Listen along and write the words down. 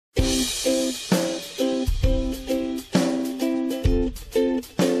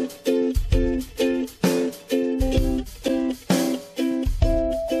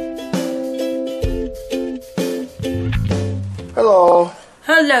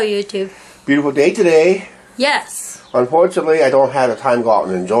Hello, YouTube. Beautiful day today. Yes. Unfortunately, I don't have the time to go out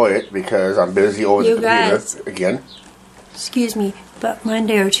and enjoy it because I'm busy over the computer again. Excuse me, but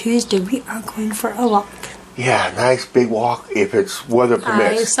Monday or Tuesday we are going for a walk. Yeah, nice big walk if it's weather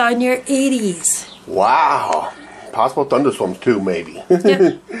permits. It's on your 80s. Wow. Possible thunderstorms too, maybe.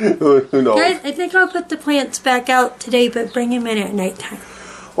 Yep. Who knows? Guys, I think I'll put the plants back out today, but bring them in at nighttime.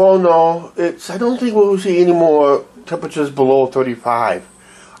 Well, no, I don't think we'll see any more temperatures below 35,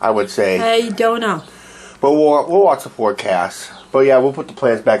 I would say. I don't know. But we'll watch the forecast. But yeah, we'll put the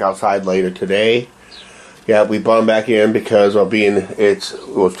plants back outside later today. Yeah, we brought them back in because of it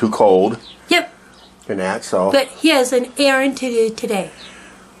was too cold. Yep. And that, so. But he has an errand to do today.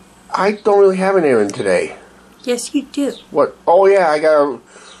 I don't really have an errand today. Yes, you do. What? Oh yeah, I gotta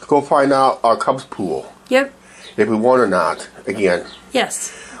go find out our Cubs pool. Yep. If we won or not, again.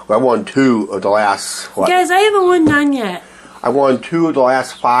 Yes. Well, I won 2 of the last, what? Guys, I haven't won none yet. I won 2 of the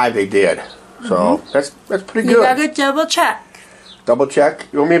last 5 they did. So, that's pretty good. You gotta double check. Double check?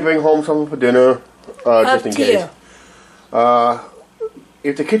 You want me to bring home something for dinner? Just in case.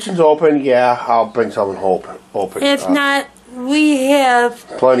 If the kitchen's open, yeah, I'll bring something open. If not, we have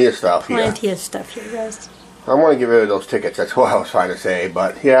plenty of stuff here. Plenty of stuff here, guys. I want to get rid of those tickets, that's what I was trying to say.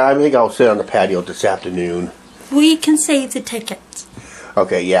 But, yeah, I think I'll sit on the patio this afternoon. We can save the tickets.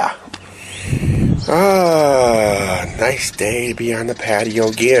 Okay, yeah. Nice day to be on the patio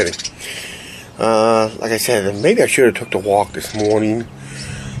again. Like I said, maybe I should have took the walk this morning,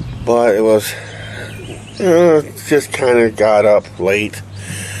 but it was, just kind of got up late.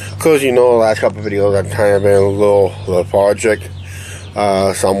 Because, the last couple of videos I've kind of been a little lethargic,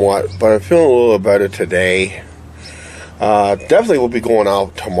 somewhat, but I'm feeling a little better today. Definitely will be going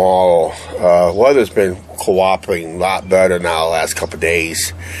out tomorrow. Weather's been cooperating a lot better now the last couple of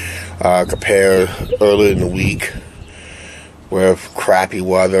days, compared earlier in the week with crappy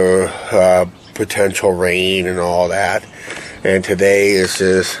weather, potential rain and all that. And today is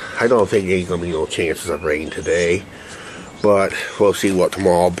just, I don't think there's going to be no chances of rain today. But we'll see what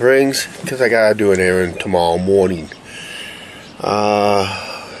tomorrow brings, because I got to do an errand tomorrow morning.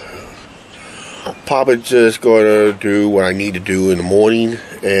 Probably just going to do what I need to do in the morning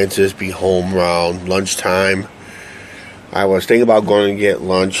and just be home around lunchtime. I was thinking about going to get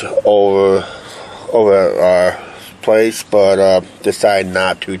lunch over at our place, but decided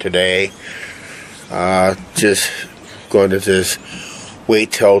not to today. Just going to just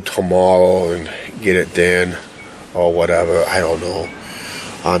wait till tomorrow and get it then, or whatever. I don't know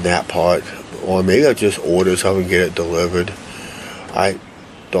on that part. Or maybe I'll just order something and get it delivered. I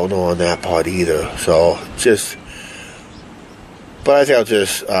don't know on that part either. So but I think I'll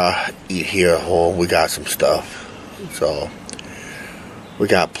just eat here at home. We got some stuff. So we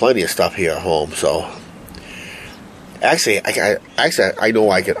got plenty of stuff here at home. So actually, I know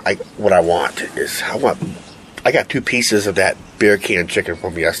what I want is I got 2 pieces of that beer can chicken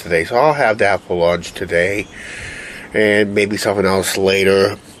from yesterday, so I'll have that for lunch today, and maybe something else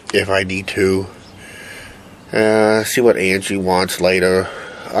later if I need to. See what Angie wants later.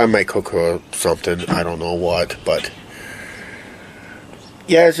 I might cook her something, I don't know what, but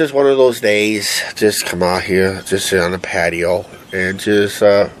yeah, it's just one of those days. Just come out here, just sit on the patio, and just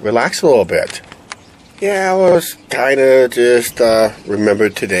relax a little bit. Yeah, I was kind of just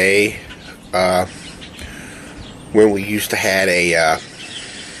remembered today when we used to have a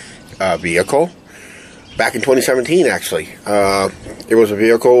vehicle back in 2017. Actually, it was a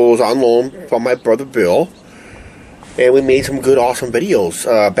vehicle that was on loan from my brother Bill, and we made some good, awesome videos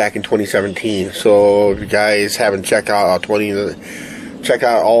back in 2017. So if you guys haven't checked out check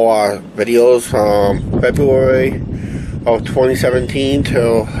out all our videos from February of 2017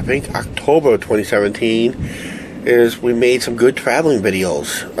 till I think October of 2017. We made some good traveling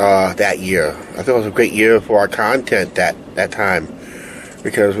videos that year. I thought it was a great year for our content that time,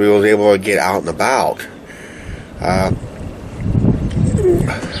 because we was able to get out and about.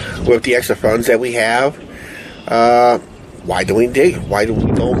 With the extra funds that we have, why don't we get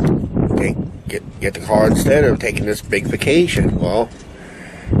the car instead of taking this big vacation? Well,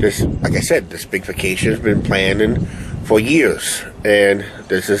 like I said, this big vacation has been planning for years, and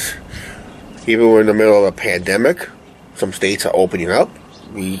this is, even we're in the middle of a pandemic, some states are opening up,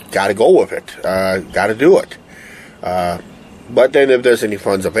 we gotta go with it, gotta do it. But then if there's any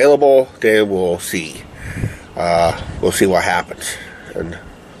funds available, then we'll see what happens. And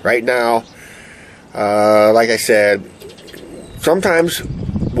right now, like I said, sometimes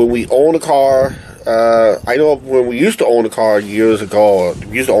when we own a car, I know when we used to own a car years ago,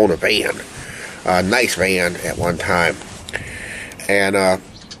 we used to own a van, a nice van at one time, and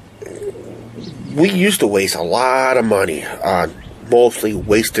we used to waste a lot of money on mostly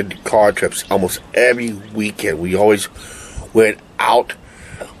wasted car trips almost every weekend. We always went out.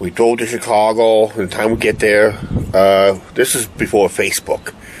 We drove to Chicago. By the time we get there, this is before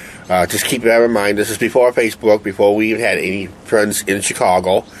Facebook. Just keep that in mind. This is before Facebook, before we even had any friends in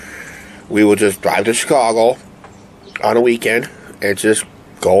Chicago. We would just drive to Chicago on a weekend and just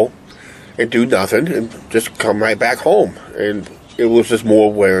go and do nothing and just come right back home. And it was just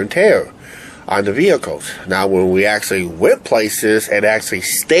more wear and tear on the vehicles. Now, when we actually went places and actually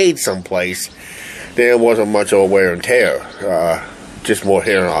stayed someplace, there wasn't much of a wear and tear. Just more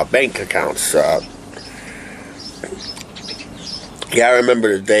here in our bank accounts. Yeah, I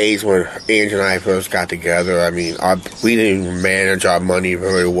remember the days when Angie and I first got together. I mean, we didn't even manage our money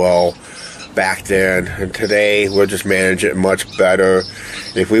very well back then, and today we're just managing it much better.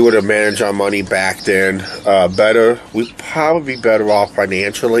 If we would have managed our money back then better, we'd probably be better off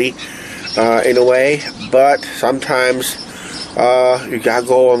financially in a way. But sometimes you gotta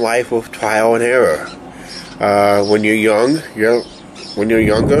go in life with trial and error. When you're young, when you're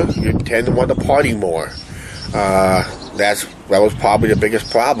younger, you tend to want to party more. That was probably the biggest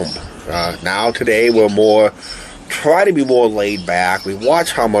problem. Now today we're try to be more laid back. We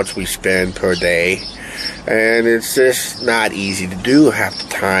watch how much we spend per day, and it's just not easy to do half the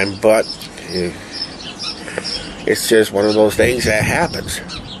time, but it's just one of those things that happens.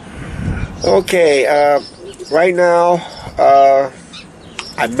 Okay, right now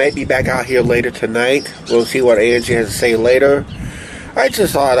I might be back out here later tonight. We'll see what Angie has to say later. I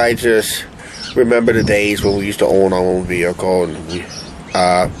just thought I'd just remember the days when we used to own our own vehicle, and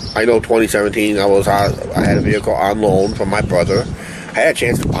I know 2017 I had a vehicle on loan from my brother. I had a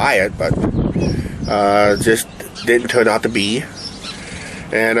chance to buy it, but just didn't turn out to be.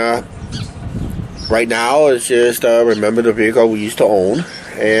 And right now it's just remember the vehicle we used to own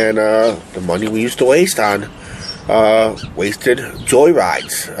and the money we used to waste on wasted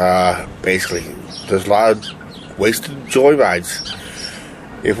joyrides. Basically, there's a lot of wasted joyrides.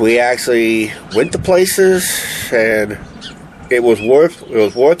 If we actually went to places and it was worth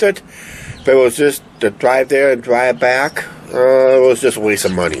it, if it was just to drive there and drive back, it was just a waste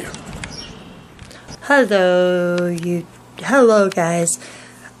of money. Hello guys.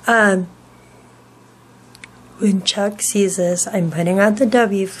 When Chuck sees this, I'm putting out the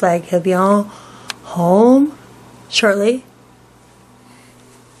W flag. He'll be all home shortly.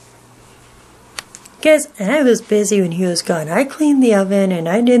 Guys, and I was busy when he was gone. I cleaned the oven and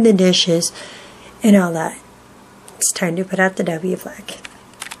I did the dishes and all that. It's time to put out the W flag.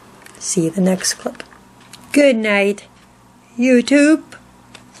 See you the next clip. Good night, YouTube.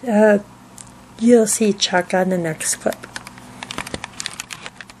 You'll see Chuck on the next clip.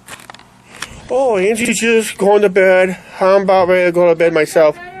 Oh, Angie's just going to bed. I'm about ready to go to bed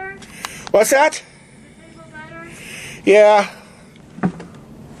myself. What's that? Yeah.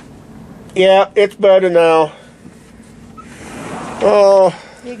 Yeah, it's better now. Oh.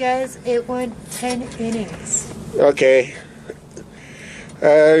 You guys, it went 10 innings. Okay.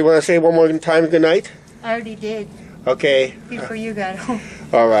 You want to say one more time good night? I already did. Okay. Before you got home.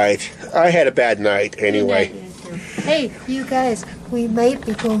 Alright. I had a bad night anyway. Good night, you too. Hey, you guys, we might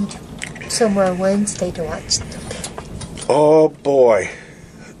be going somewhere Wednesday to watch them. Oh boy.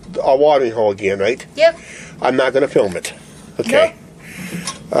 A watering hole again, right? Yep. I'm not going to film it. Okay.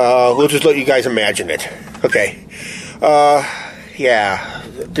 Nope. We'll just let you guys imagine it. Okay. Yeah.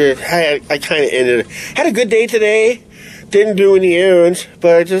 I kind of had a good day today. Didn't do any errands,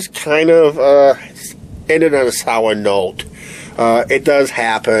 but I just kind of ended on a sour note. It does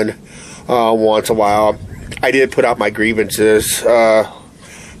happen once in a while. I did put out my grievances,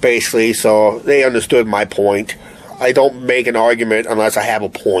 basically, so they understood my point. I don't make an argument unless I have a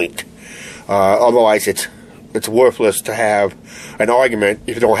point. Otherwise, it's worthless to have an argument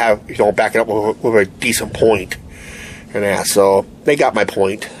if you don't back it up with a decent point. And that, so they got my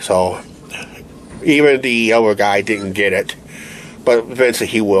point. So even the other guy didn't get it, but eventually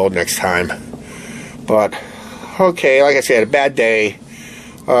he will next time. But okay, like I said, a bad day,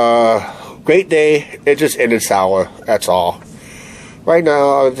 great day. It just ended sour. That's all. Right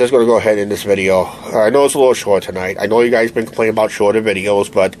now, I'm just going to go ahead and end this video. I know it's a little short tonight. I know you guys been complaining about shorter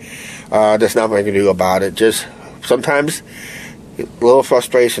videos, but there's nothing I can do about it. Just sometimes little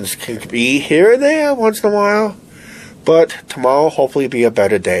frustrations can be here and there once in a while. But tomorrow, hopefully, be a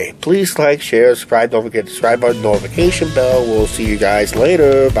better day. Please like, share, subscribe. Don't forget to subscribe button, notification bell. We'll see you guys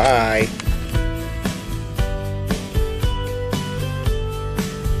later. Bye.